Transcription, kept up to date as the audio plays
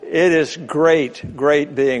It is great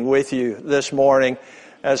being with you this morning.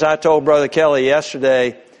 As I told Brother Kelly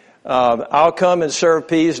yesterday, I'll come and serve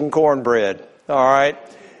peas and cornbread, all right?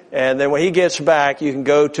 And then when he gets back, you can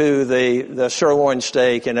go to the sirloin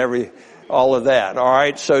steak and all of that, all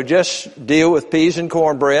right? So just deal with peas and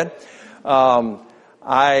cornbread. I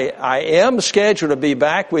am scheduled to be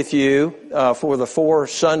back with you for the 4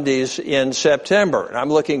 Sundays in September, and I'm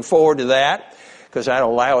looking forward to that because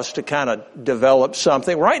that'll allow us to kind of develop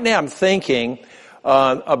something. Right now I'm thinking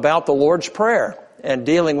about the Lord's Prayer and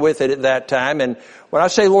dealing with it at that time. And when I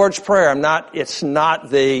say Lord's Prayer, it's not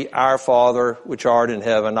the Our Father which art in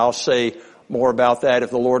heaven. I'll say more about that if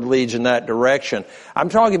the Lord leads in that direction. I'm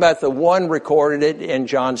talking about the one recorded in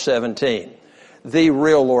John 17, the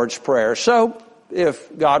real Lord's Prayer. So if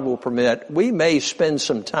God will permit, we may spend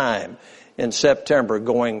some time in September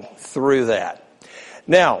going through that.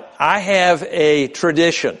 Now, I have a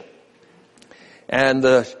tradition, and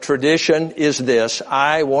the tradition is this.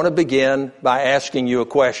 I want to begin by asking you a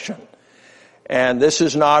question. And this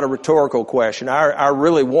is not a rhetorical question. I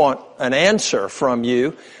really want an answer from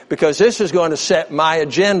you because this is going to set my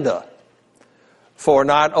agenda for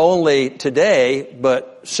not only today,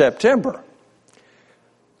 but September.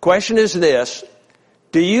 Question is this.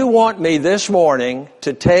 Do you want me this morning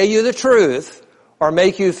to tell you the truth or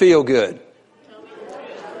make you feel good?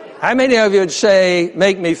 How many of you would say,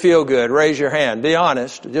 make me feel good? Raise your hand. Be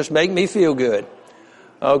honest. Just make me feel good.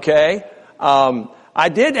 Okay? I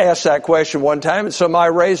did ask that question one time and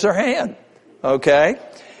somebody raised their hand. Okay?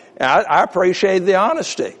 I appreciate the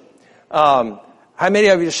honesty. How many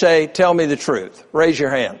of you say, tell me the truth? Raise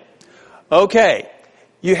your hand. Okay.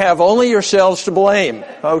 You have only yourselves to blame.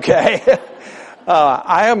 Okay?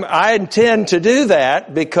 I intend to do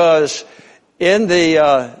that because in the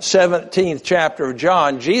 17th chapter of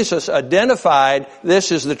John, Jesus identified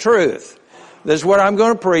this is the truth. This is what I'm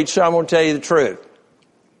going to preach, so I'm going to tell you the truth.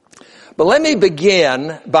 But let me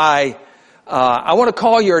begin by, I want to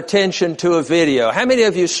call your attention to a video. How many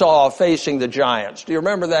of you saw Facing the Giants? Do you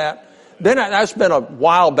remember that? That's been a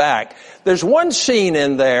while back. There's one scene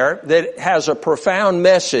in there that has a profound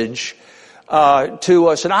message to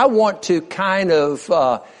us, and I want to kind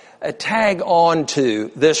of tag on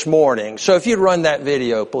to this morning. So if you'd run that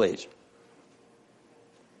video, please.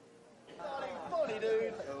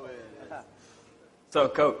 So,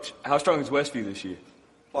 Coach, how strong is Westview this year?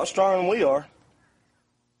 A lot stronger than we are.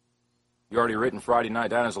 You already written Friday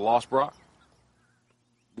night down as a loss, Brock?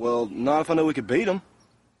 Well, not if I know we could beat them.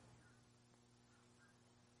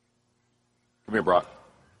 Come here, Brock.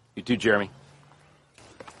 You too, Jeremy.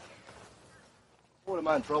 What, am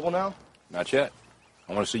I in trouble now? Not yet.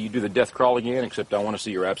 I want to see you do the death crawl again, except I want to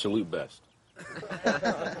see your absolute best.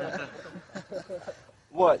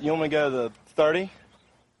 What, you want me to go to the 30? I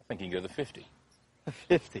think you can go to the 50.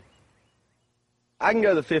 50. I can go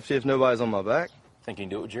to the 50 if nobody's on my back. I think you can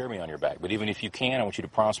do it with Jeremy on your back. But even if you can, I want you to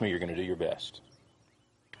promise me you're going to do your best.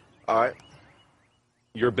 All right.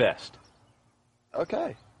 Your best.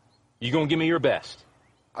 Okay. You going to give me your best?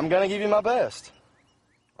 I'm going to give you my best.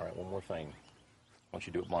 All right, one more thing. I want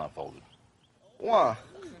you to do it blindfolded. Why?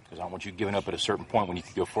 Because I want you giving up at a certain point when you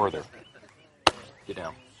can go further. Get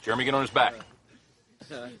down. Jeremy, get on his back.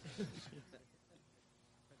 Now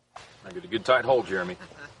get a good tight hold, Jeremy.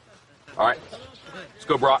 All right. Let's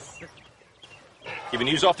go, Brock. Keep your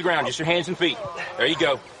knees off the ground. Just your hands and feet. There you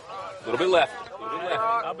go. A little bit left. A little bit left.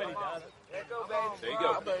 I bet he does. There you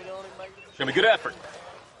go. Show me good effort.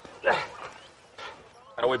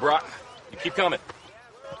 That way, Brock. You keep coming.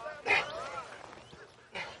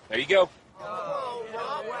 There you go.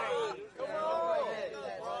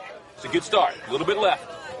 It's a good start. A little bit left.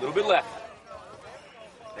 A little bit left.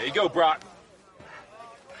 There you go, Brock.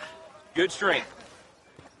 Good strength.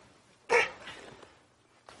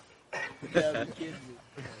 That's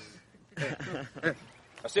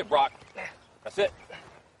it, Brock. That's it.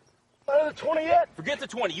 Not the 20 yet? Forget the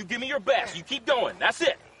 20. You give me your best. You keep going. That's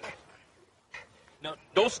it. No,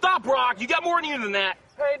 don't stop, Brock. You got more in you than that.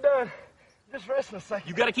 I ain't done. Just resting a second.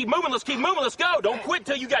 You got to keep moving. Let's keep moving. Let's go. Don't quit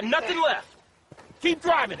till you got nothing left. Keep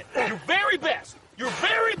driving it. Your very best. Your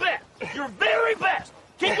very best. Your very best.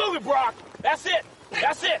 Keep moving, Brock. That's it.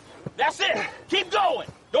 That's it. That's it. Keep going.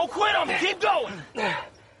 Don't quit on me. Keep going.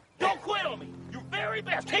 Don't quit on me. Your very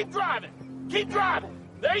best. Keep driving. Keep driving.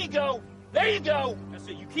 There you go. There you go. That's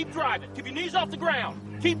it. You keep driving. Keep your knees off the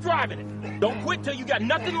ground. Keep driving it. Don't quit till you got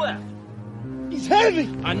nothing left. He's heavy.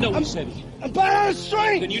 I know he's heavy. I'm bad out of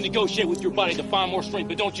strength. Then you negotiate with your body to find more strength,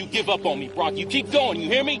 but don't you give up on me, Brock. You keep going. You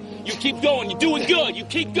hear me? You keep going. You're doing good. You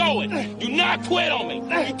keep going. Do not quit on me.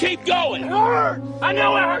 You keep going. It hurts. I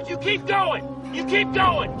know it hurts. You keep going. You keep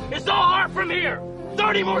going. It's all art from here. It's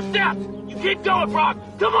 30 more steps. You keep going, Brock.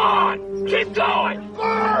 Come on. Keep going.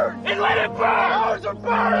 Burn. And let it burn. Ours are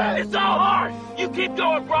burning. It's all hard. You keep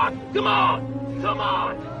going, Brock. Come on. Come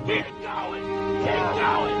on. Keep going. Keep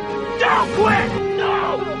going. Don't quit.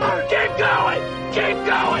 No. Keep going. Keep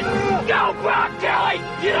going. Go, Brock Kelly.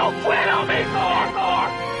 You don't quit on me. More.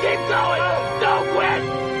 Keep going. Don't quit.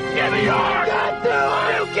 Give me your heart.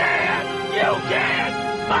 You can. You can.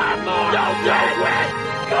 5 more. Don't quit.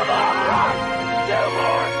 Come on, Brock. 2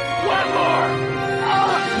 more. 1 more.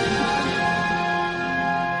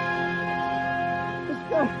 It's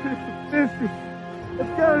got to be 50.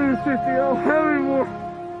 It's got to be 50. I don't have any more.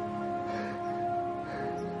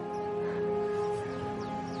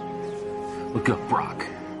 Look up, Brock.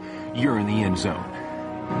 You're in the end zone.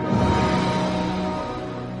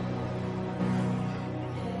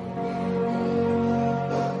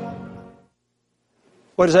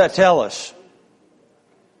 What does that tell us?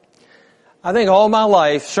 I think all my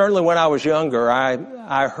life, certainly when I was younger,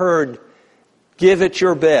 I heard, give it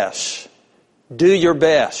your best. Do your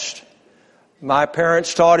best. My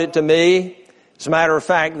parents taught it to me. As a matter of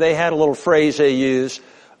fact, they had a little phrase they used.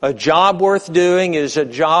 A job worth doing is a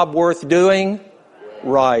job worth doing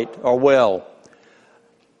right or well.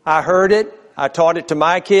 I heard it. I taught it to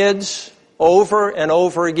my kids over and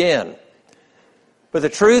over again. But the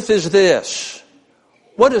truth is this.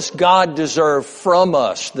 What does God deserve from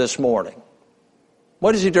us this morning?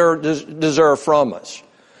 What does He deserve from us?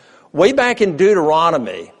 Way back in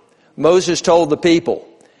Deuteronomy, Moses told the people,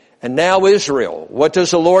 and now Israel, what does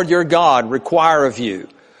the Lord your God require of you?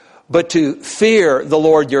 But to fear the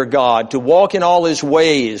Lord your God, to walk in all His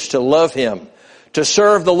ways, to love Him, to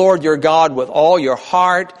serve the Lord your God with all your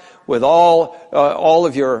heart, with all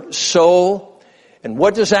of your soul. And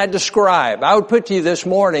what does that describe? I would put to you this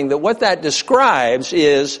morning that what that describes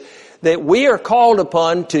is that we are called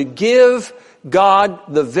upon to give God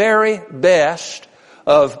the very best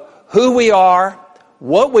of who we are,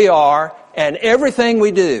 what we are, and everything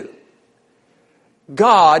we do.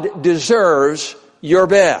 God deserves your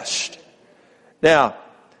best. Now,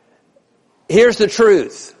 here's the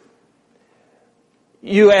truth.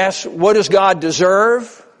 You ask, what does God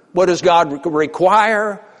deserve? What does God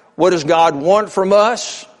require? What does God want from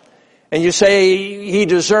us? And you say He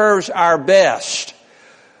deserves our best.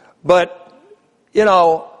 But, you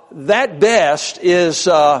know, that best is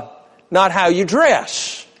not how you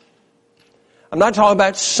dress. I'm not talking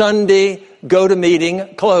about Sunday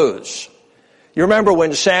go-to-meeting clothes. You remember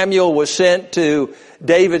when Samuel was sent to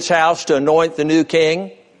David's house to anoint the new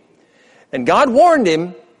king? And God warned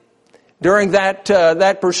him during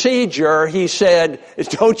that procedure. He said,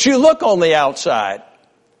 don't you look on the outside.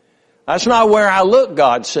 That's not where I look,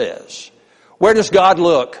 God says. Where does God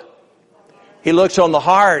look? He looks on the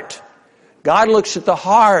heart. God looks at the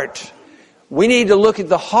heart. We need to look at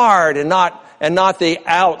the heart and not the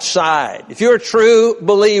outside. If you're a true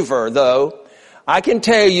believer, though, I can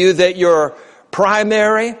tell you that your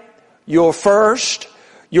primary, your first,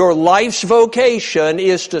 your life's vocation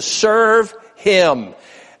is to serve Him.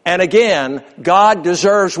 And again, God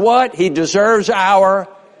deserves what? He deserves our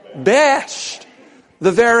best.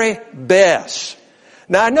 The very best.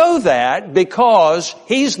 Now I know that because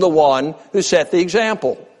He's the one who set the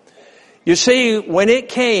example. You see, when it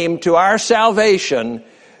came to our salvation,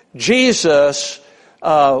 Jesus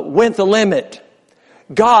went the limit.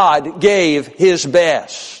 God gave His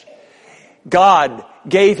best. God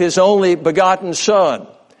gave His only begotten Son.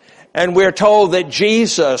 And we're told that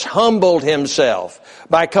Jesus humbled Himself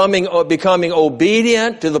by becoming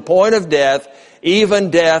obedient to the point of death, even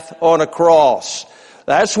death on a cross.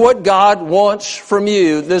 That's what God wants from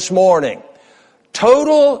you this morning.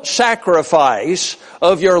 Total sacrifice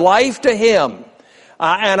of your life to Him.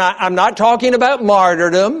 And I'm not talking about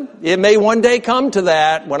martyrdom. It may one day come to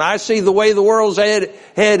that. When I see the way the world's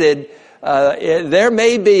headed, there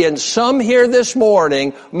may be, and some here this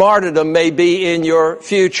morning, martyrdom may be in your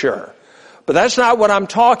future. But that's not what I'm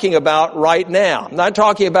talking about right now. I'm not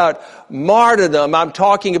talking about martyrdom. I'm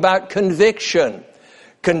talking about conviction.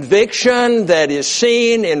 Conviction that is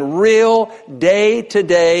seen in real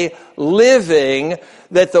day-to-day living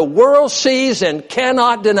that the world sees and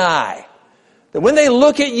cannot deny. That when they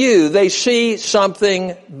look at you, they see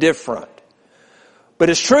something different.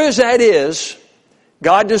 But as true as that is,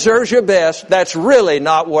 God deserves your best. That's really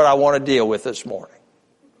not what I want to deal with this morning.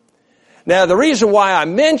 Now, the reason why I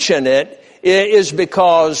mention it is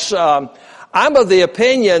because I'm of the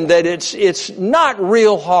opinion that it's not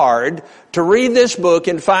real hard to read this book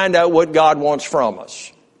and find out what God wants from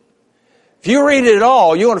us. If you read it at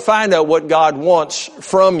all, you want to find out what God wants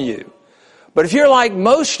from you. But if you're like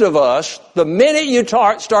most of us, the minute you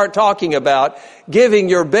start talking about giving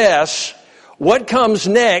your best, what comes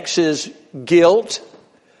next is guilt,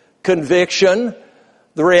 conviction,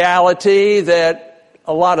 the reality that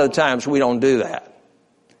a lot of the times we don't do that.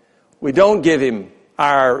 We don't give Him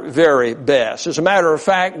our very best. As a matter of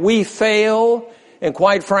fact, we fail, and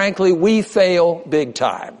quite frankly, we fail big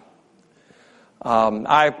time.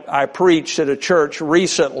 I preached at a church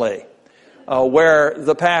recently where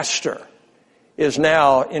the pastor is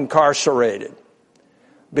now incarcerated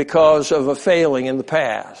because of a failing in the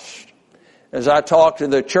past. As I talk to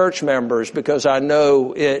the church members, because I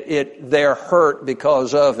know they're hurt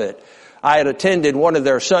because of it. I had attended one of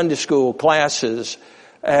their Sunday school classes,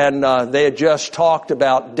 and they had just talked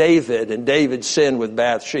about David and David's sin with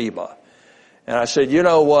Bathsheba. And I said, you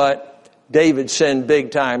know what? David sinned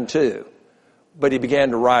big time too, but he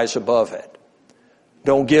began to rise above it.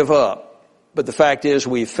 Don't give up. But the fact is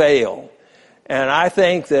we fail. And I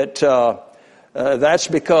think that that's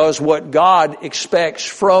because what God expects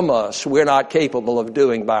from us, we're not capable of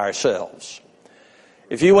doing by ourselves.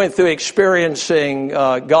 If you went through experiencing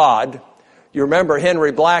God, you remember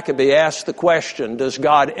Henry Blackaby asked the question, does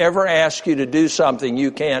God ever ask you to do something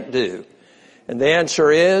you can't do? And the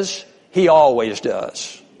answer is, He always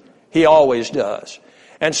does. He always does.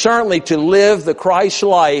 And certainly to live the Christ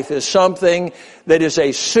life is something that is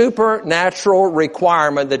a supernatural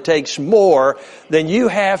requirement that takes more than you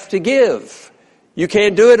have to give. You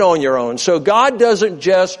can't do it on your own. So God doesn't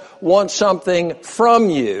just want something from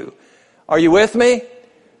you. Are you with me?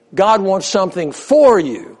 God wants something for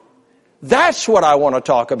you. That's what I want to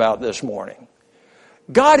talk about this morning.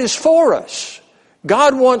 God is for us.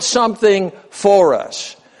 God wants something for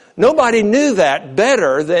us. Nobody knew that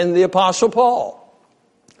better than the Apostle Paul.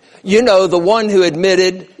 You know, the one who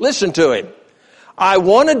admitted, listen to him, I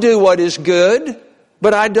want to do what is good,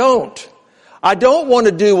 but I don't. I don't want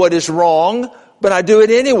to do what is wrong, but I do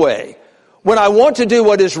it anyway. When I want to do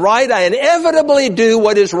what is right, I inevitably do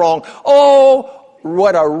what is wrong. Oh,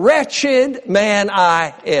 what a wretched man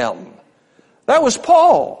I am. That was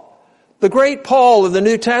Paul, the great Paul of the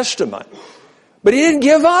New Testament. But he didn't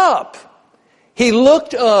give up. He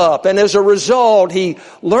looked up, and as a result, he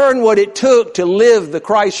learned what it took to live the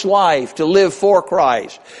Christ life, to live for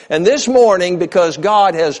Christ. And this morning, because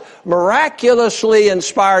God has miraculously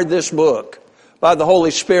inspired this book by the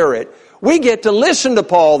Holy Spirit, we get to listen to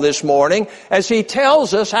Paul this morning as he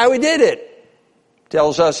tells us how he did it.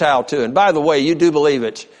 Tells us how to. And by the way, you do believe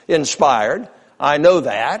it's inspired. I know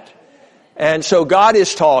that. And so God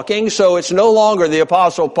is talking, so it's no longer the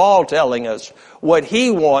Apostle Paul telling us what he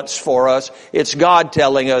wants for us. It's God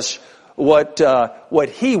telling us what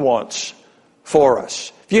he wants for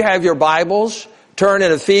us. If you have your Bibles, turn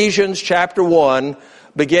in Ephesians chapter 1,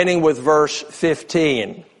 beginning with verse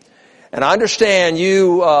 15. And I understand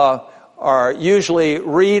you are usually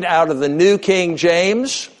read out of the New King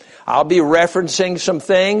James. I'll be referencing some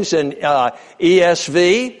things in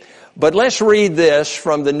ESV. But let's read this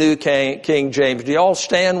from the New King James. Do you all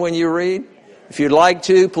stand when you read? If you'd like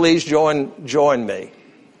to, please join me.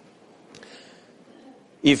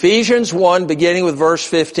 Ephesians 1, beginning with verse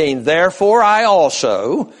 15. Therefore I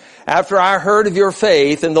also, after I heard of your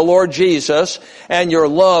faith in the Lord Jesus and your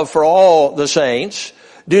love for all the saints,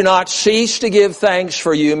 do not cease to give thanks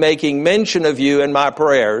for you, making mention of you in my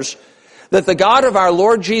prayers, that the God of our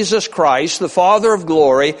Lord Jesus Christ, the Father of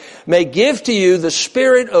glory, may give to you the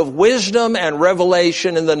spirit of wisdom and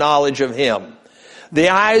revelation in the knowledge of Him, the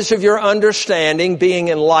eyes of your understanding being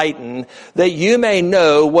enlightened, that you may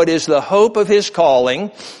know what is the hope of His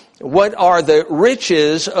calling, what are the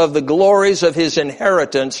riches of the glories of His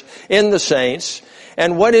inheritance in the saints,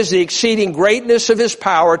 and what is the exceeding greatness of His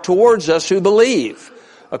power towards us who believe,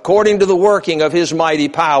 according to the working of His mighty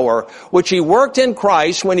power, which He worked in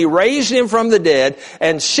Christ when He raised Him from the dead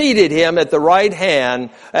and seated Him at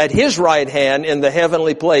His right hand in the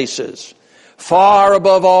heavenly places, far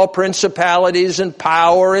above all principalities and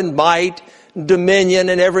power and might, dominion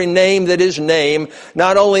and every name that is named,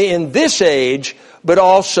 not only in this age, but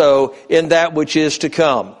also in that which is to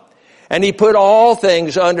come. And He put all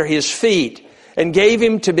things under His feet and gave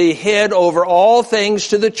Him to be head over all things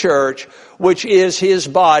to the church, which is His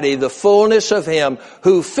body, the fullness of Him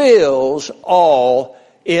who fills all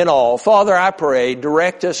in all. Father, I pray,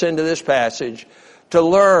 direct us into this passage to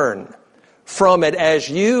learn from it as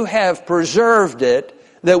you have preserved it,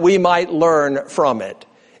 that we might learn from it.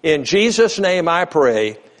 In Jesus' name I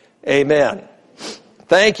pray, amen.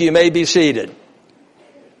 Thank you. You may be seated.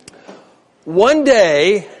 One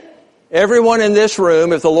day, everyone in this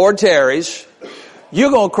room, if the Lord tarries, you're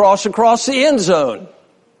going to cross across the end zone.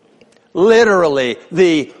 Literally,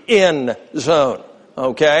 the end zone.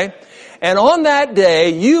 Okay? And on that day,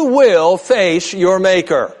 you will face your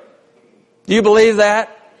Maker. Do you believe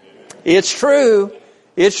that? It's true.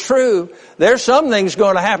 It's true. There's some things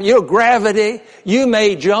going to happen. You know, gravity, you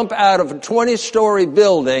may jump out of a 20-story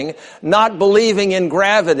building not believing in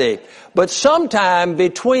gravity. But sometime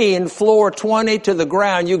between floor 20 to the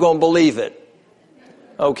ground, you're going to believe it.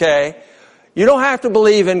 Okay? You don't have to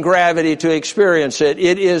believe in gravity to experience it.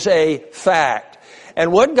 It is a fact.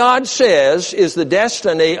 And what God says is the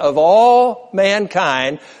destiny of all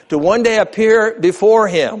mankind to one day appear before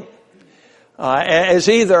Him. As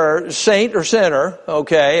either saint or sinner,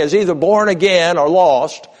 okay, as either born again or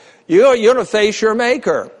lost, you're going to face your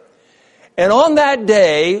Maker. And on that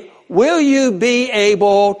day, will you be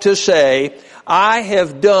able to say, I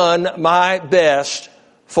have done my best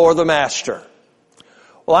for the Master?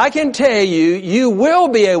 Well, I can tell you, you will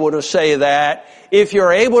be able to say that if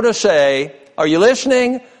you're able to say, are you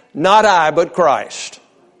listening? Not I, but Christ.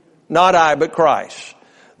 Not I, but Christ.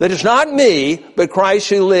 That it's not me, but Christ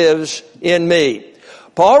who lives in me.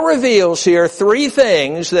 Paul reveals here three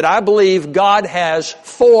things that I believe God has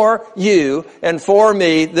for you and for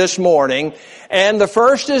me this morning. And the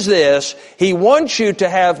first is this: He wants you to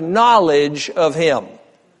have knowledge of Him.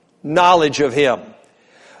 Knowledge of Him.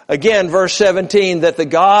 Again, verse 17, that the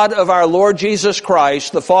God of our Lord Jesus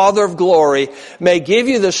Christ, the Father of glory, may give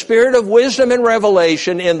you the spirit of wisdom and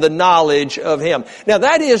revelation in the knowledge of Him. Now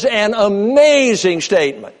that is an amazing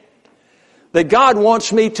statement. That God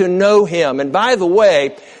wants me to know Him. And by the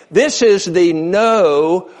way, this is the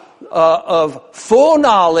know of full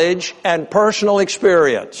knowledge and personal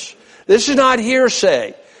experience. This is not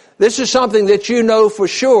hearsay. This is something that you know for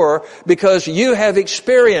sure because you have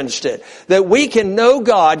experienced it. That we can know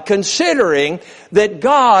God considering that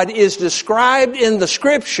God is described in the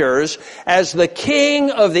Scriptures as the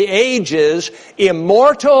King of the ages,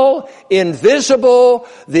 immortal, invisible,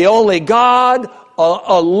 the only God,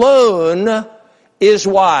 alone is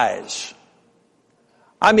wise.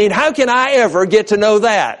 I mean, how can I ever get to know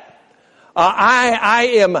that?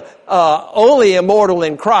 I am only immortal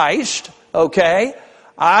in Christ, okay?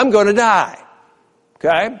 I'm going to die.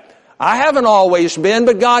 Okay? I haven't always been,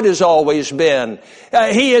 but God has always been.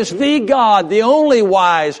 He is the God, the only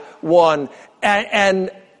wise one,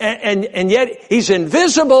 and yet He's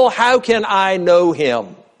invisible. How can I know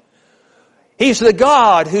Him? He's the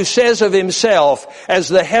God who says of Himself, as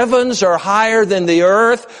the heavens are higher than the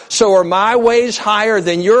earth, so are my ways higher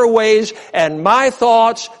than your ways, and my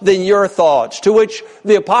thoughts than your thoughts. To which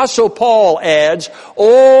the Apostle Paul adds,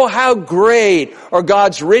 oh, how great are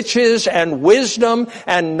God's riches and wisdom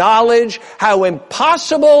and knowledge, how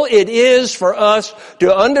impossible it is for us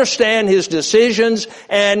to understand His decisions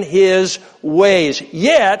and His ways.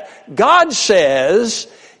 Yet, God says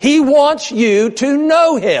He wants you to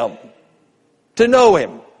know Him. To know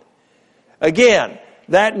Him. Again,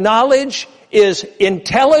 that knowledge is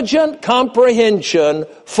intelligent comprehension,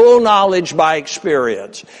 full knowledge by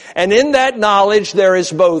experience. And in that knowledge there is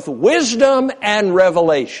both wisdom and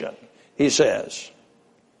revelation, he says.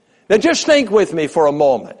 Now just think with me for a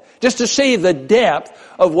moment, just to see the depth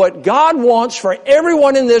of what God wants for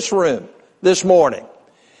everyone in this room this morning.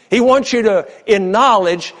 He wants you to, in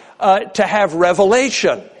knowledge, to have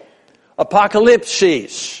revelation,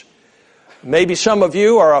 apocalypsis. Maybe some of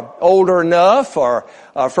you are older enough or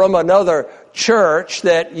from another church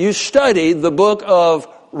that you studied the book of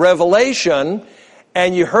Revelation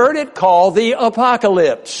and you heard it called the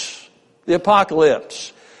apocalypse. The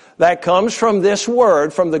apocalypse. That comes from this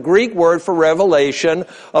word, from the Greek word for revelation,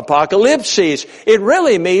 apocalypsis. It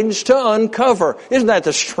really means to uncover. Isn't that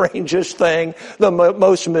the strangest thing? The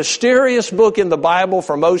most mysterious book in the Bible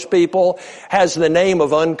for most people has the name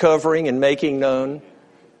of uncovering and making known.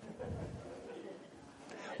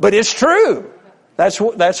 But it's true. That's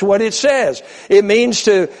what it says. It means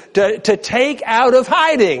to take out of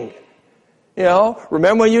hiding. You know,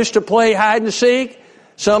 remember when we used to play hide and seek?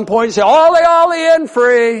 Some point you say, ollie in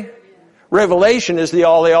free. Revelation is the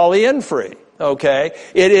ollie in free. Okay?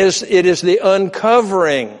 It is the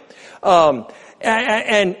uncovering. But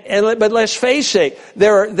let's face it,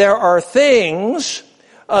 there are things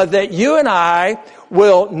that you and I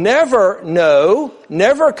will never know,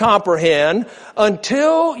 never comprehend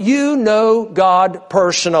until you know God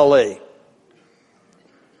personally.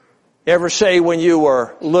 You ever say when you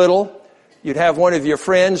were little, you'd have one of your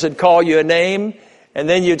friends that'd call you a name, and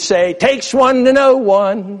then you'd say, takes one to know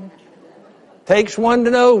one. Takes one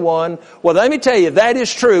to know one. Well, let me tell you, that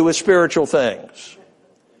is true with spiritual things.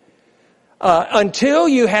 Until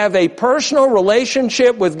you have a personal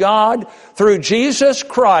relationship with God through Jesus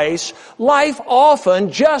Christ, life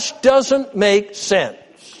often just doesn't make sense.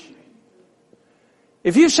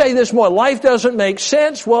 If you say this more, life doesn't make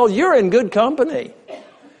sense, well, you're in good company.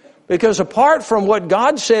 Because apart from what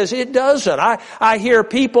God says, it doesn't. I hear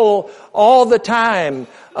people all the time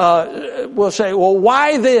will say, well,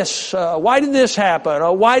 why this? Why did this happen?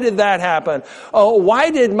 Or why did that happen? Oh, why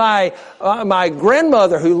did my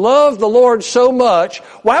grandmother, who loved the Lord so much,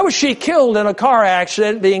 why was she killed in a car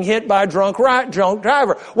accident being hit by a drunk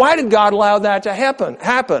driver? Why did God allow that to happen?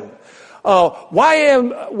 Why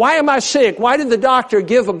am I sick? Why did the doctor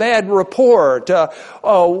give a bad report?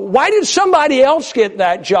 Why did somebody else get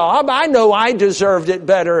that job? I know I deserved it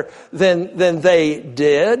better than they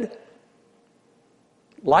did.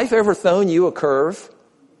 Life ever thrown you a curve?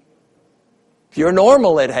 If you're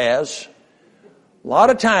normal, it has. A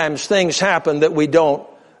lot of times things happen that we don't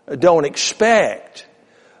expect.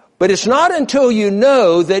 But it's not until you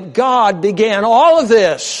know that God began all of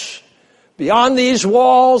this beyond these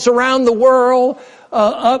walls, around the world,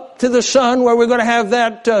 up to the sun, where we're going to have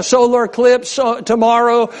that solar eclipse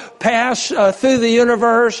tomorrow, pass through the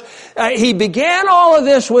universe. He began all of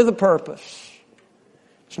this with a purpose.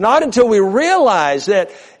 It's not until we realize that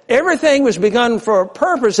everything was begun for a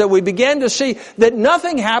purpose that we begin to see that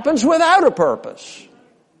nothing happens without a purpose.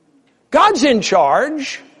 God's in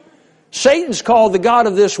charge. Satan's called the God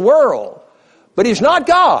of this world, but he's not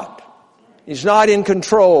God. He's not in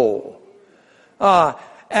control.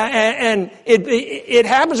 And it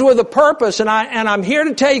happens with a purpose, and I'm here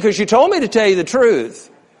to tell you, because you told me to tell you the truth.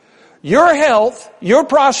 Your health, your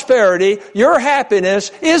prosperity, your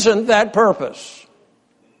happiness isn't that purpose.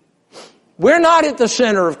 We're not at the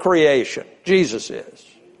center of creation. Jesus is.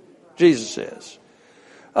 Jesus is.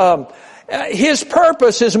 His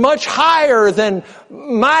purpose is much higher than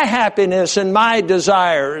my happiness and my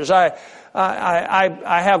desires. I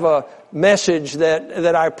have a message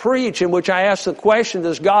that I preach in which I ask the question,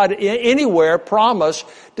 does God anywhere promise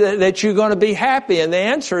that you're going to be happy? And the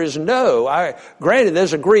answer is no. Granted,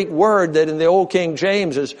 there's a Greek word that in the Old King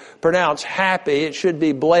James is pronounced happy. It should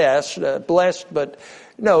be blessed, but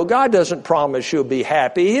no, God doesn't promise you'll be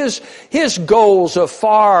happy. His goals are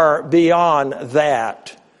far beyond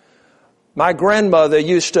that. My grandmother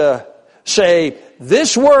used to say,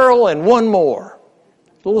 this world and one more.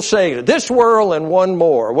 A little saying, this world and one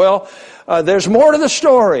more. Well, there's more to the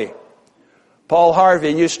story. Paul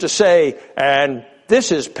Harvey used to say, and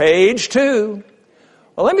this is page 2.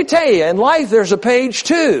 Well, let me tell you, in life there's a page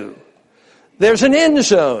 2. There's an end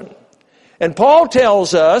zone. And Paul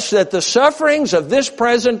tells us that the sufferings of this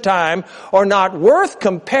present time are not worth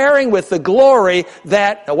comparing with the glory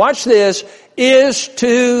that, now watch this, is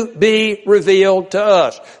to be revealed to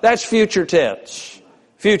us. That's future tense.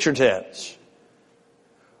 Future tense.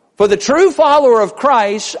 For the true follower of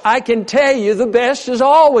Christ, I can tell you the best is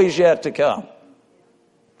always yet to come.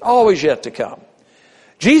 Always yet to come.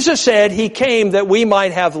 Jesus said He came that we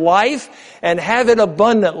might have life and have it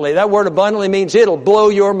abundantly. That word abundantly means it'll blow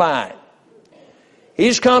your mind.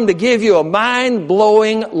 He's come to give you a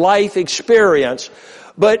mind-blowing life experience.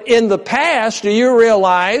 But in the past, do you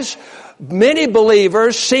realize many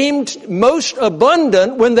believers seemed most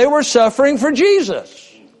abundant when they were suffering for Jesus?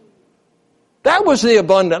 That was the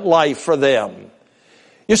abundant life for them.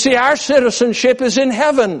 You see, our citizenship is in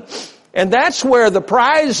heaven. And that's where the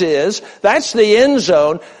prize is. That's the end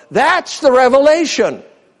zone. That's the revelation.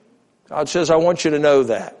 God says, I want you to know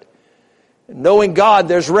that. Knowing God,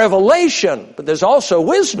 there's revelation, but there's also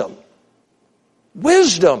wisdom.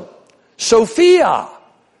 Wisdom. Sophia.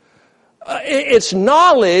 It's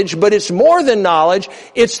knowledge, but it's more than knowledge.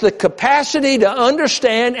 It's the capacity to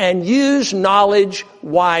understand and use knowledge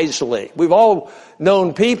wisely. We've all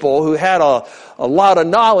known people who had a lot of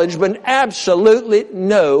knowledge, but absolutely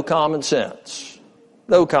no common sense.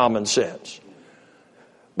 No common sense.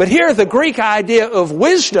 But here the Greek idea of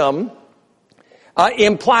wisdom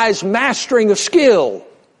implies mastering a skill.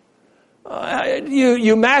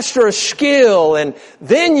 You master a skill and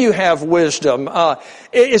then you have wisdom.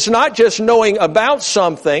 It's not just knowing about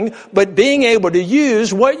something, but being able to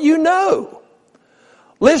use what you know.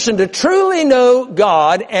 Listen, to truly know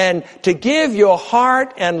God and to give your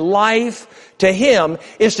heart and life to Him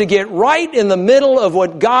is to get right in the middle of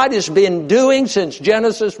what God has been doing since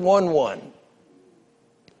Genesis 1:1.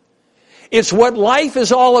 It's what life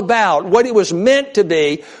is all about, what it was meant to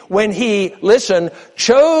be when He, listen,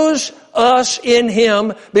 chose us in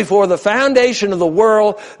Him before the foundation of the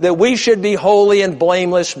world that we should be holy and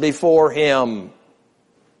blameless before Him.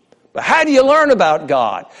 But how do you learn about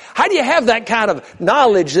God? How do you have that kind of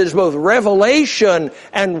knowledge that is both revelation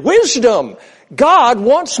and wisdom? God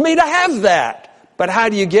wants me to have that. But how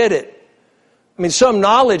do you get it? I mean, some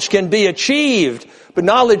knowledge can be achieved, but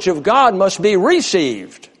knowledge of God must be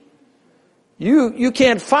received. You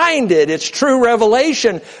can't find it. It's true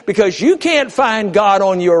revelation because you can't find God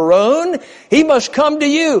on your own. He must come to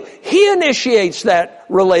you. He initiates that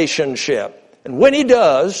relationship. And when He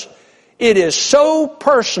does, it is so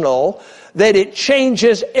personal that it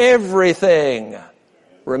changes everything.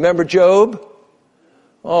 Remember Job?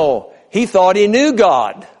 Oh, he thought he knew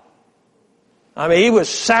God. I mean, he was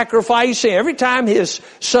sacrificing. Every time his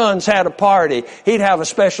sons had a party, he'd have a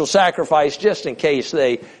special sacrifice just in case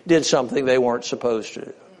they did something they weren't supposed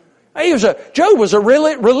to do. Job was a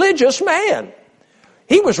really religious man.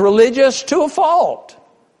 He was religious to a fault.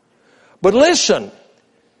 But listen,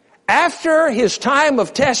 after his time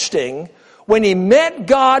of testing, when he met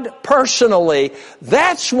God personally,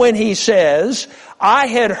 that's when he says, I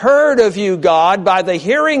had heard of you, God, by the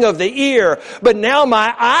hearing of the ear, but now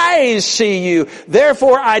my eyes see you.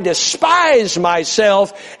 Therefore I despise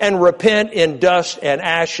myself and repent in dust and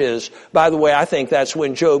ashes. By the way, I think that's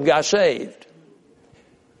when Job got saved.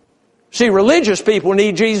 See, religious people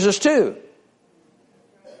need Jesus too.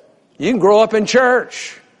 You can grow up in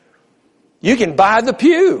church. You can buy the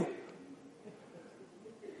pew.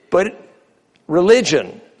 But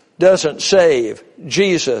religion doesn't save.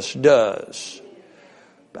 Jesus does.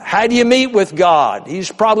 How do you meet with God? He's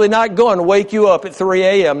probably not going to wake you up at 3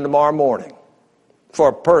 a.m. tomorrow morning for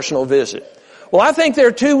a personal visit. Well, I think there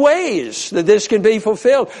are two ways that this can be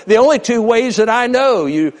fulfilled. The only two ways that I know,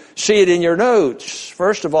 you see it in your notes.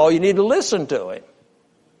 First of all, you need to listen to Him.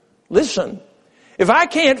 Listen. If I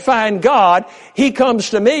can't find God, He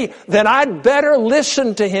comes to me, then I'd better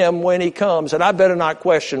listen to Him when He comes, and I better not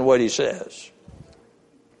question what He says.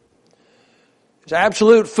 It's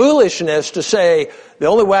absolute foolishness to say the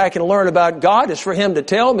only way I can learn about God is for Him to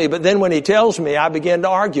tell me, but then when He tells me, I begin to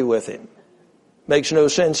argue with Him. Makes no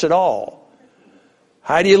sense at all.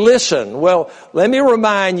 How do you listen? Well, let me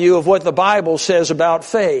remind you of what the Bible says about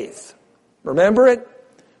faith. Remember it?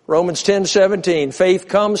 Romans 10:17. Faith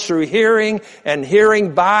comes through hearing, and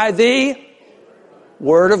hearing by the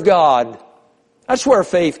Word of God. That's where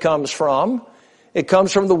faith comes from. It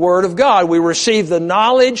comes from the Word of God. We receive the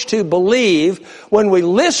knowledge to believe when we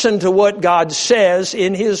listen to what God says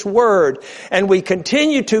in His Word. And we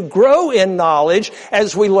continue to grow in knowledge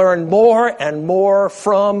as we learn more and more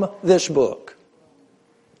from this book.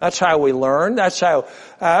 That's how we learn. That's how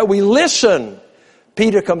we listen.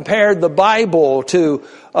 Peter compared the Bible to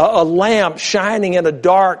a lamp shining in a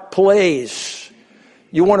dark place.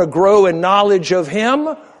 You want to grow in knowledge of Him?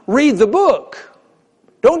 Read the book.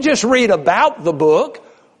 Don't just read about the book.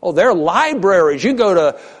 Oh, there are libraries. You go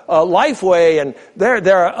to Lifeway and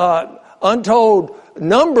there are untold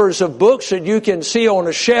numbers of books that you can see on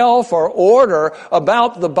a shelf or order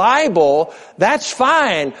about the Bible. That's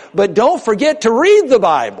fine. But don't forget to read the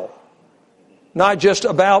Bible. Not just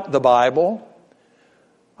about the Bible.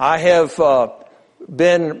 I have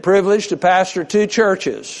been privileged to pastor 2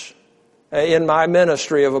 churches in my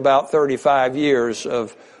ministry of about 35 years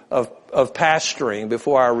of pastoring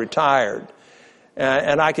before I retired.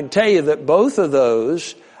 And I can tell you that both of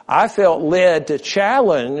those, I felt led to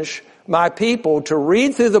challenge my people to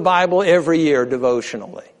read through the Bible every year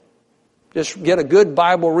devotionally. Just get a good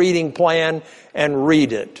Bible reading plan and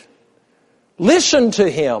read it. Listen to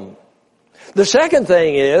Him. The second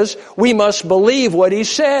thing is, we must believe what He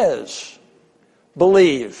says.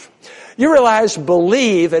 Believe. You realize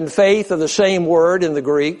believe and faith are the same word in the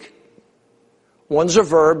Greek? One's a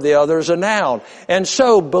verb, the other is a noun. And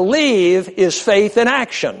so believe is faith in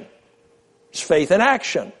action. It's faith in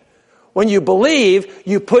action. When you believe,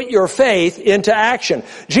 you put your faith into action.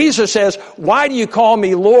 Jesus says, why do you call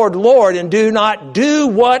me Lord, Lord, and do not do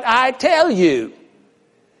what I tell you?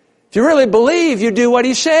 If you really believe, you do what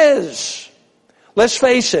He says. Let's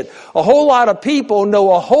face it, a whole lot of people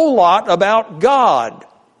know a whole lot about God.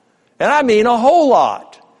 And I mean a whole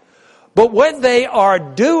lot. But what they are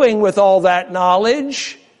doing with all that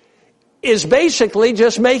knowledge is basically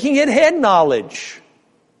just making it head knowledge.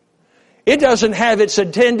 It doesn't have its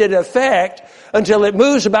intended effect until it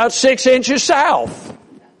moves about 6 inches south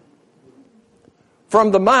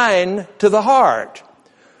from the mind to the heart.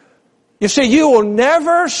 You see, you will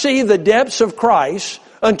never see the depths of Christ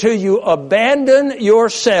until you abandon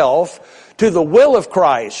yourself to the will of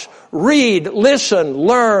Christ. Read, listen,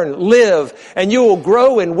 learn, live, and you will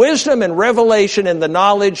grow in wisdom and revelation in the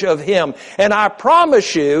knowledge of Him. And I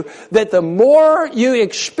promise you that the more you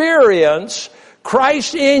experience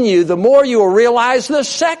Christ in you, the more you will realize the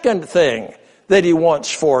second thing that He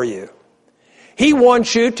wants for you. He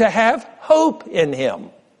wants you to have hope in Him.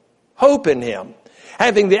 Hope in Him.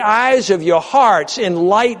 Having the eyes of your hearts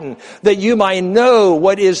enlightened, that you might know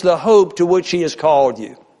what is the hope to which He has called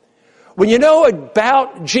you. When you know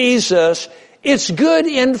about Jesus, it's good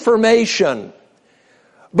information.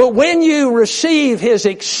 But when you receive His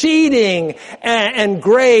exceeding and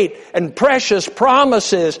great and precious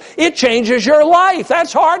promises, it changes your life.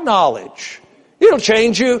 That's hard knowledge. It'll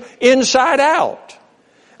change you inside out.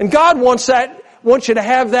 And God wants you to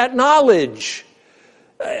have that knowledge.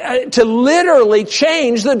 To literally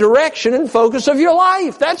change the direction and focus of your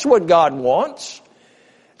life. That's what God wants.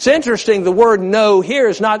 It's interesting, the word know here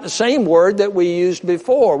is not the same word that we used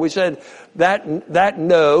before. We said that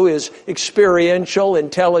know is experiential,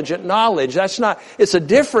 intelligent knowledge. It's a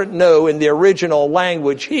different know in the original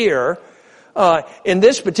language here. In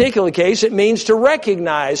this particular case, it means to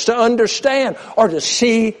recognize, to understand, or to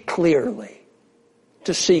see clearly.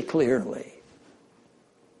 To see clearly.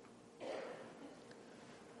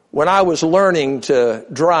 When I was learning to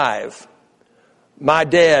drive, my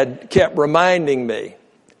dad kept reminding me,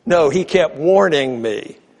 he kept warning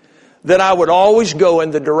me, that I would always go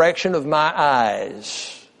in the direction of my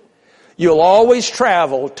eyes. You'll always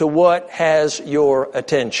travel to what has your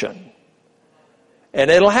attention.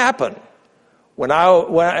 And it'll happen.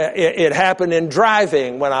 It happened in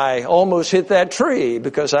driving when I almost hit that tree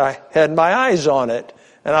because I had my eyes on it,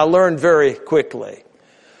 and I learned very quickly.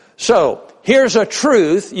 So, here's a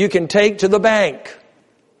truth you can take to the bank.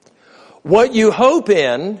 What you hope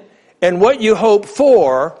in and what you hope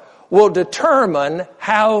for will determine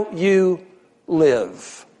how you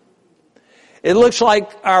live. It looks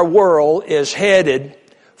like our world is headed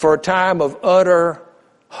for a time of utter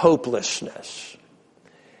hopelessness.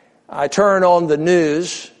 I turn on the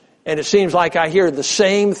news and it seems like I hear the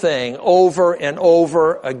same thing over and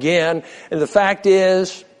over again. And the fact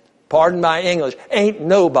is, pardon my English, ain't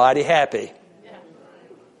nobody happy.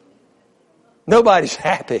 Nobody's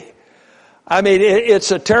happy. I mean,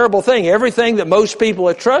 it's a terrible thing. Everything that most people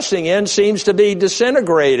are trusting in seems to be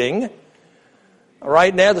disintegrating.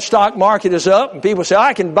 Right now, the stock market is up, and people say,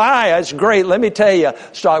 I can buy. That's great. Let me tell you,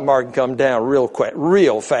 stock market come down real quick,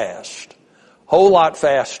 real fast. Whole lot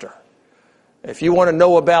faster. If you want to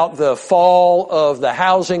know about the fall of the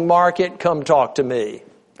housing market, come talk to me.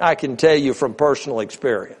 I can tell you from personal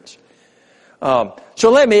experience.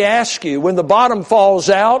 So let me ask you, when the bottom falls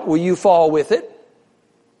out, will you fall with it?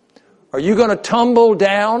 Are you going to tumble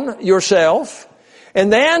down yourself?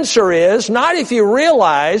 And the answer is, not if you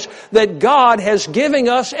realize that God has given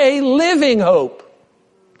us a living hope.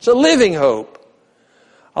 It's a living hope.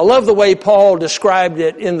 I love the way Paul described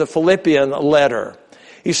it in the Philippian letter.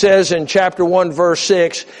 He says in chapter 1, verse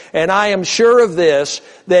 6, and I am sure of this,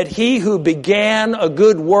 that he who began a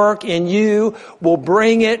good work in you will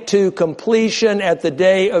bring it to completion at the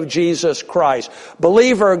day of Jesus Christ.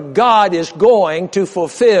 Believer, God is going to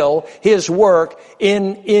fulfill His work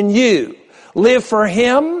in you. Live for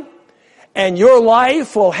Him, and your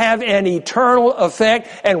life will have an eternal effect.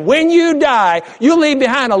 And when you die, you leave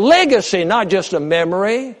behind a legacy, not just a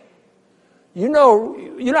memory. You know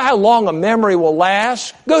how long a memory will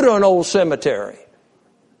last? Go to an old cemetery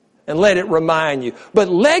and let it remind you. But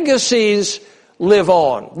legacies live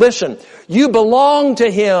on. Listen, you belong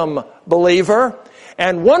to Him, believer.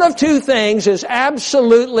 And one of two things is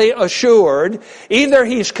absolutely assured. Either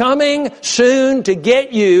He's coming soon to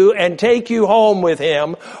get you and take you home with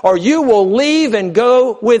Him, or you will leave and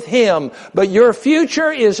go with Him. But your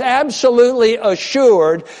future is absolutely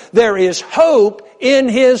assured. There is hope in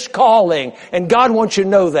His calling. And God wants you to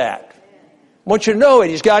know that. Wants you to know it.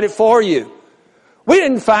 He's got it for you. We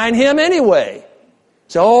didn't find Him anyway.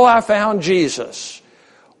 So, I found Jesus.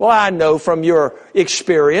 Well, I know from your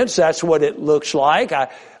experience that's what it looks like.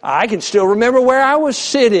 I can still remember where I was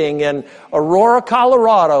sitting in Aurora,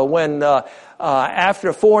 Colorado when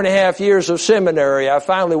after 4.5 years of seminary, I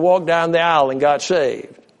finally walked down the aisle and got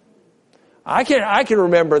saved. I can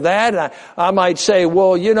remember that. And I might say,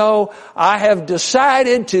 well, I have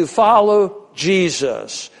decided to follow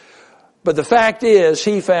Jesus. But the fact is,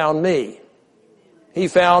 He found me. He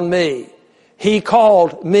found me. He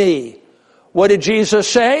called me. What did Jesus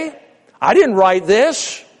say? I didn't write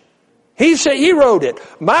this. He said, He wrote it.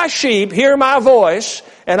 My sheep hear my voice,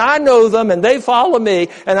 and I know them, and they follow me,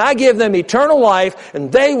 and I give them eternal life,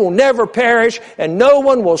 and they will never perish, and no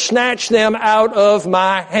one will snatch them out of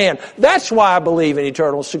my hand. That's why I believe in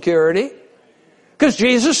eternal security. Because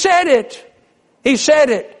Jesus said it. He said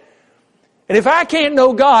it. And if I can't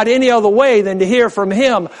know God any other way than to hear from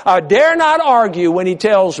Him, I dare not argue when He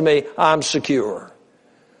tells me I'm secure.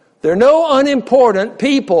 There are no unimportant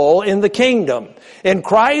people in the kingdom. In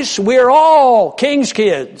Christ, we're all King's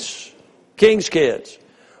kids. King's kids.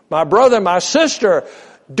 My brother, my sister,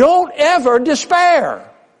 don't ever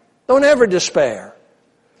despair. Don't ever despair.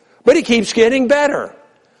 But He keeps getting better.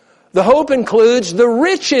 The hope includes the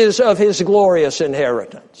riches of His glorious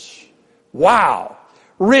inheritance. Wow.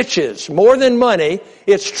 Riches, more than money,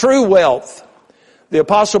 it's true wealth. The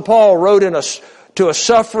Apostle Paul wrote to a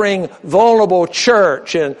suffering, vulnerable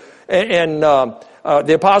church, and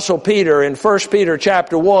the Apostle Peter in 1 Peter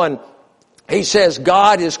chapter 1, he says,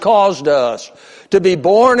 God has caused us to be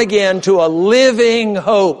born again to a living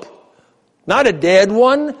hope. Not a dead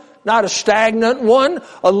one, not a stagnant one,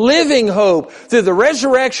 a living hope through the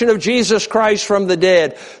resurrection of Jesus Christ from the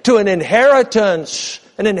dead, to an inheritance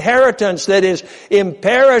that is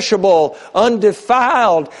imperishable,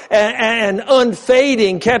 undefiled, and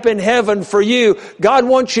unfading, kept in heaven for you. God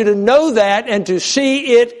wants you to know that and to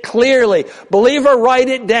see it clearly. Believer, write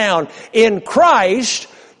it down. In Christ,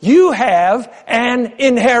 you have an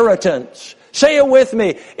inheritance. Say it with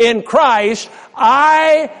me. In Christ,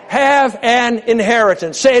 I have an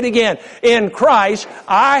inheritance. Say it again. In Christ,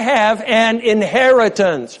 I have an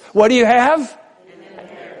inheritance. What do you have?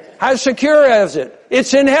 How secure is it?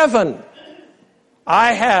 It's in heaven.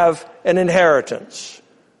 I have an inheritance.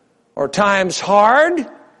 Are times hard?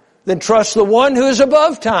 Then trust the one who is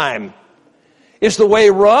above time. Is the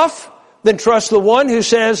way rough? Then trust the one who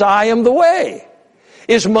says, I am the way.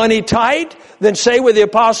 Is money tight? Then say with the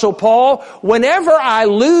Apostle Paul, whenever I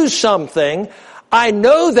lose something, I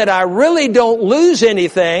know that I really don't lose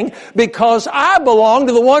anything because I belong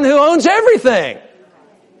to the one who owns everything.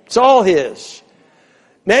 It's all His.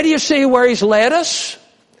 Now do you see where He's led us?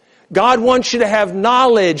 God wants you to have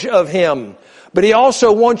knowledge of Him, but He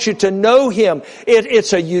also wants you to know Him.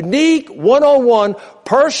 It's a unique, one-on-one,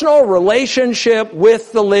 personal relationship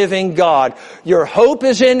with the living God. Your hope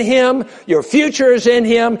is in Him. Your future is in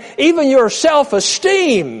Him. Even your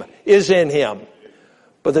self-esteem is in Him.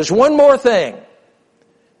 But there's one more thing.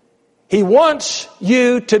 He wants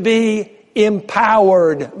you to be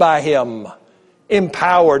empowered by Him.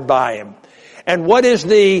 Empowered by Him. And what is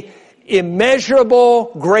the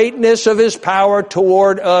immeasurable greatness of His power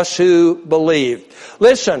toward us who believe?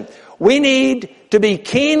 Listen, we need to be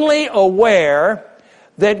keenly aware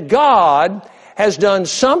that God has done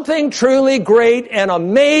something truly great and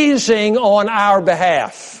amazing on our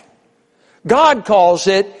behalf. God calls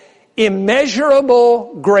it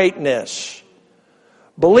immeasurable greatness.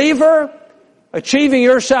 Believer, achieving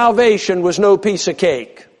your salvation was no piece of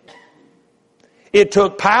cake. It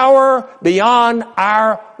took power beyond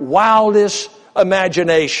our wildest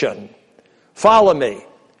imagination. Follow me.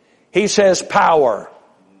 He says power.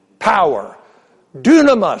 Power.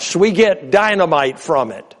 Dunamis, we get dynamite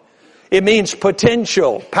from it. It means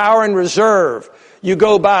potential, power in reserve. You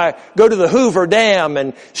go to the Hoover Dam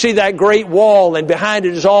and see that great wall, and behind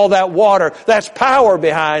it is all that water. That's power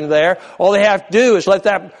behind there. All they have to do is let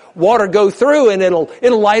that water go through and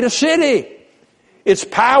it'll light a city. It's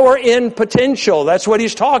power in potential. That's what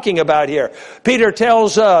he's talking about here. Peter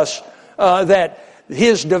tells us that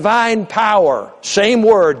His divine power, same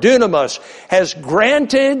word, dunamis, has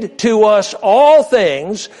granted to us all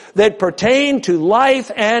things that pertain to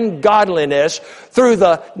life and godliness through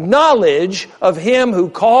the knowledge of Him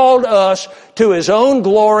who called us to His own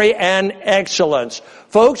glory and excellence.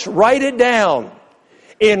 Folks, write it down.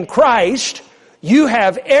 In Christ, you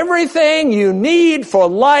have everything you need for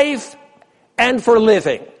life and for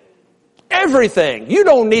living. Everything. You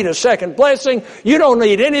don't need a second blessing. You don't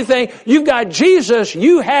need anything. You've got Jesus.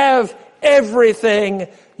 You have everything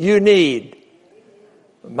you need.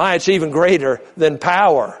 My, it's even greater than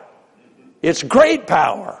power. It's great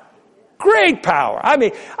power. Great power. I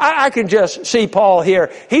mean, I can just see Paul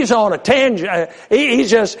here. He's on a tangent.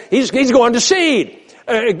 He's going to seed.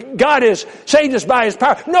 God is saved us by His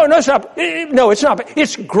power. No, it's not. No, it's not.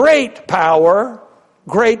 It's great power.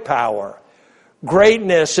 Great power.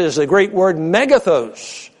 Greatness is the Greek word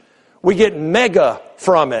megathos. We get mega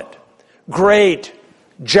from it. Great,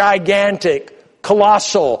 gigantic,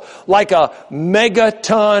 colossal, like a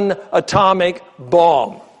megaton atomic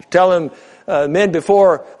bomb. Telling men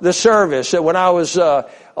before the service that when I was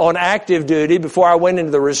on active duty, before I went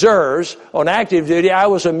into the reserves, on active duty, I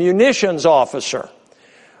was a munitions officer.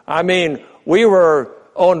 I mean, we were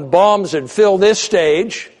on bombs that fill this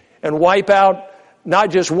stage and wipe out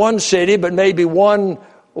not just one city, but maybe one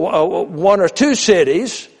or two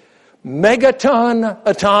cities. Megaton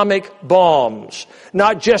atomic bombs.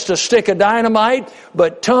 Not just a stick of dynamite,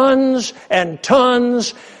 but tons and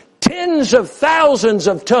tons, tens of thousands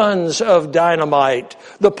of tons of dynamite.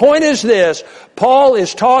 The point is this: Paul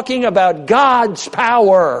is talking about God's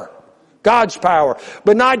power. God's power.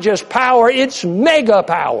 But not just power, it's mega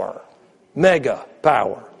power. Mega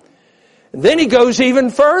power. And then he goes even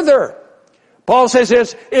further. Paul says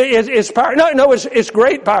it's power. No, it's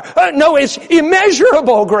great power. No, it's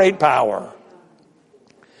immeasurable great power.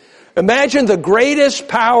 Imagine the greatest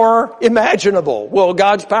power imaginable. Well,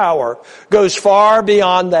 God's power goes far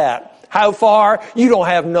beyond that. How far? You don't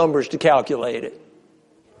have numbers to calculate it.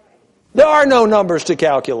 There are no numbers to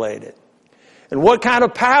calculate it. And what kind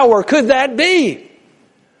of power could that be?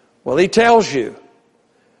 Well, he tells you.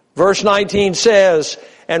 Verse 19 says,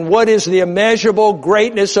 and what is the immeasurable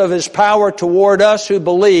greatness of His power toward us who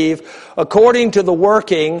believe, according to the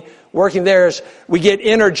working there is, we get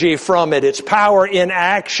energy from it. It's power in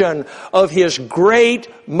action of His great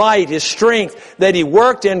might, His strength that He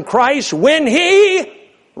worked in Christ when He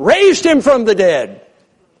raised Him from the dead.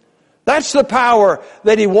 That's the power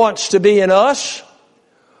that He wants to be in us.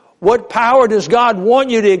 What power does God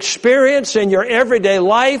want you to experience in your everyday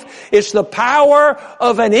life? It's the power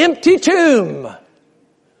of an empty tomb.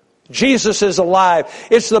 Jesus is alive.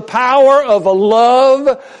 It's the power of a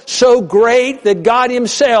love so great that God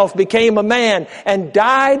Himself became a man and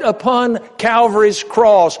died upon Calvary's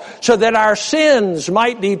cross so that our sins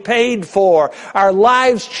might be paid for, our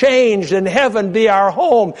lives changed, and heaven be our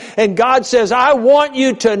home. And God says, I want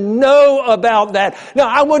you to know about that. Now,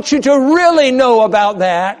 I want you to really know about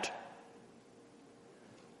that.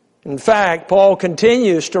 In fact, Paul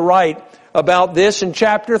continues to write about this in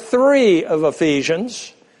chapter 3 of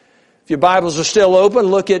Ephesians. If your Bibles are still open,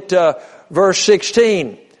 look at verse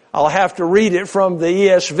 16. I'll have to read it from the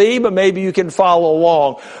ESV, but maybe you can follow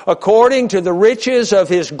along. According to the riches of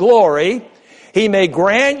His glory, He may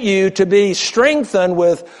grant you to be strengthened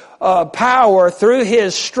with power through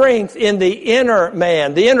His strength in the inner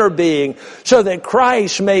man, the inner being, so that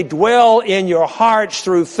Christ may dwell in your hearts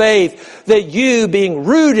through faith, that you, being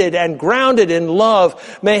rooted and grounded in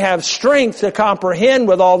love, may have strength to comprehend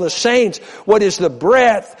with all the saints what is the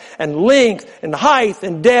breadth and length and height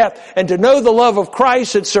and depth, and to know the love of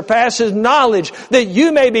Christ that surpasses knowledge, that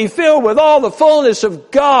you may be filled with all the fullness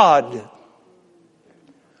of God.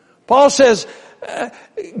 Paul says,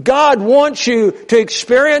 God wants you to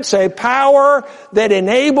experience a power that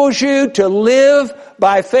enables you to live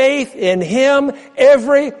by faith in Him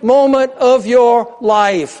every moment of your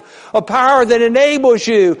life. A power that enables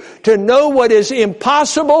you to know what is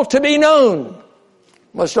impossible to be known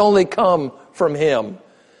must only come from Him.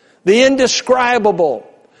 The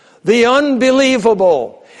indescribable, the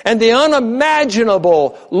unbelievable, and the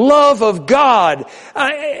unimaginable love of God.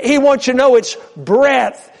 He wants you to know its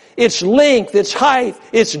breadth, its length, its height,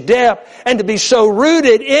 its depth, and to be so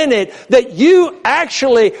rooted in it that you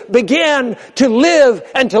actually begin to live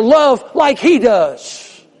and to love like He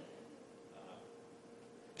does.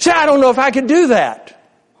 See, I don't know if I could do that.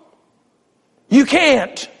 You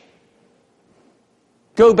can't.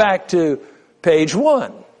 Go back to page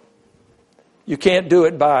 1. You can't do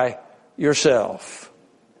it by yourself.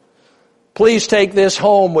 Please take this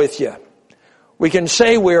home with you. We can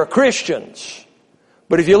say we're Christians,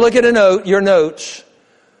 but if you look at your notes,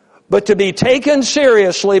 but to be taken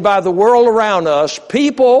seriously by the world around us,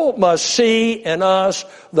 people must see in us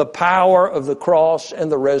the power of the cross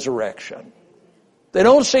and the resurrection. They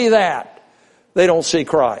don't see that. They don't see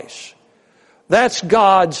Christ. That's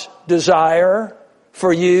God's desire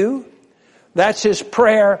for you. That's His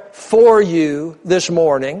prayer for you this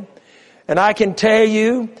morning. And I can tell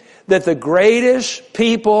you that the greatest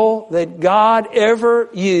people that God ever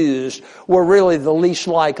used were really the least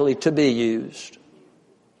likely to be used.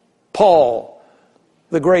 Paul,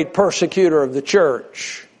 the great persecutor of the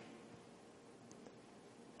church.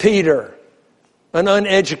 Peter, an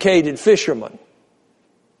uneducated fisherman.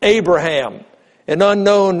 Abraham, an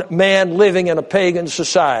unknown man living in a pagan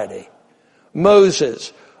society.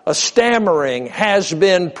 Moses, a stammering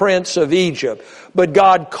has-been prince of Egypt. But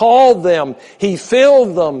God called them, He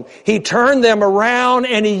filled them, He turned them around,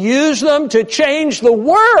 and He used them to change the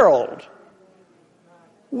world.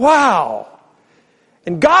 Wow.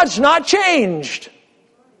 And God's not changed.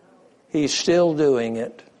 He's still doing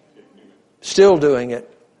it. Still doing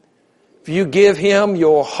it. If you give Him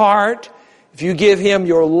your heart, if you give Him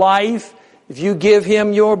your life, if you give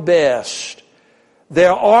Him your best,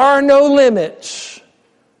 there are no limits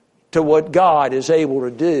to what God is able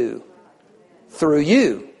to do through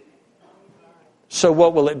you. So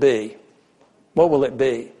what will it be? What will it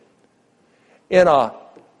be? In a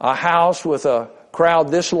a house with a crowd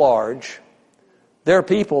this large, there are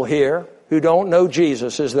people here who don't know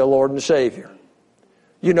Jesus as their Lord and Savior.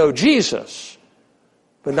 You know Jesus,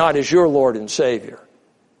 but not as your Lord and Savior.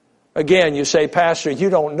 Again, you say, Pastor, you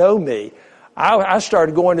don't know me. I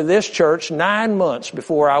started going to this church 9 months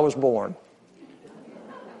before I was born.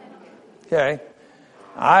 Okay?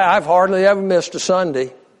 I've hardly ever missed a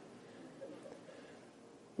Sunday.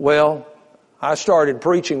 Well, I started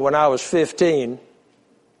preaching when I was 15.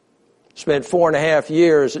 Spent 4.5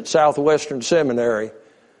 years at Southwestern Seminary,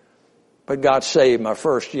 but got saved my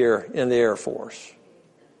first year in the Air Force.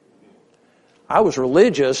 I was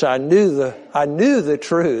religious. I knew the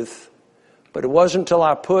truth, but it wasn't until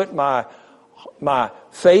I put my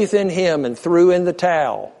faith in Him and threw in the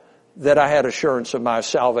towel that I had assurance of my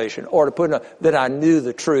salvation, or that I knew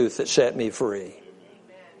the truth that set me free.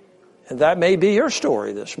 And that may be your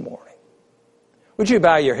story this morning. Would you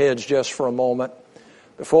bow your heads just for a moment?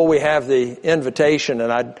 Before we have the invitation,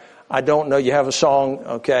 and I don't know, you have a song,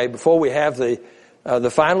 okay? Before we have the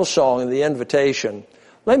final song and the invitation,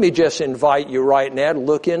 let me just invite you right now to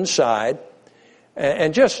look inside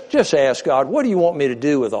and just ask God, what do you want me to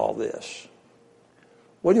do with all this?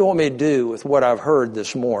 What do you want me to do with what I've heard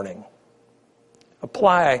this morning?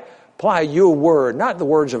 Apply your word, not the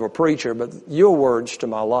words of a preacher, but your words to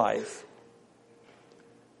my life.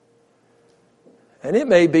 And it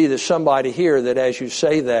may be that somebody here that as you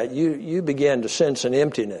say that, you begin to sense an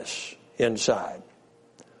emptiness inside,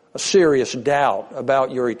 a serious doubt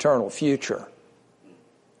about your eternal future.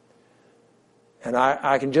 And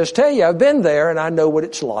I can just tell you, I've been there and I know what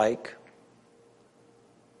it's like.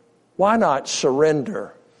 Why not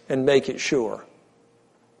surrender and make it sure?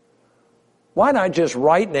 Why not just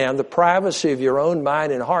right now in the privacy of your own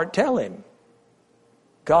mind and heart tell Him,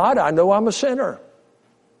 God, I know I'm a sinner.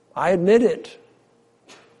 I admit it.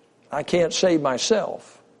 I can't save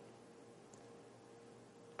myself.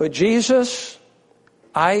 But Jesus,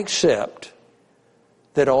 I accept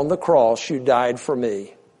that on the cross you died for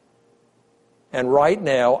me. And right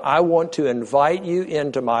now I want to invite you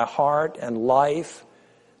into my heart and life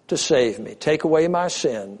to save me. Take away my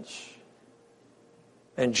sins.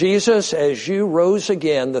 And Jesus, as you rose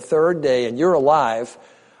again the third day and you're alive,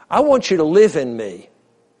 I want you to live in me.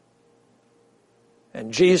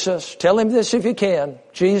 And Jesus, tell Him this if you can.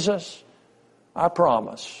 Jesus, I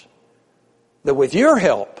promise that with your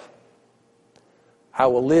help, I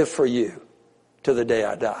will live for you to the day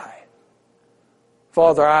I die.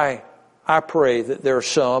 Father, I pray that there are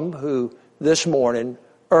some who this morning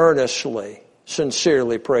earnestly,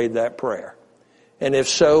 sincerely prayed that prayer. And if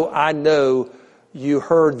so, I know you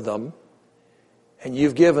heard them and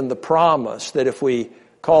you've given the promise that if we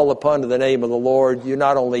call upon the name of the Lord, you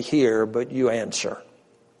not only hear, but you answer.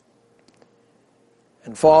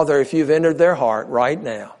 And Father, if you've entered their heart right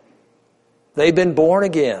now, they've been born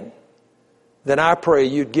again, then I pray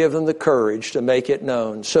you'd give them the courage to make it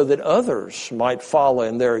known so that others might follow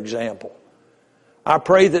in their example. I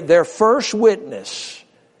pray that their first witness,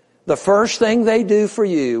 the first thing they do for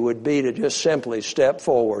you would be to just simply step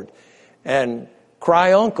forward and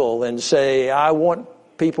cry uncle and say, I want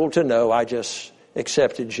people to know I just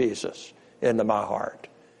accepted Jesus into my heart.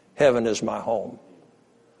 Heaven is my home.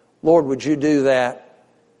 Lord, would you do that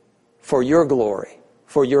for your glory,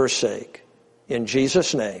 for your sake? In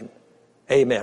Jesus' name, amen.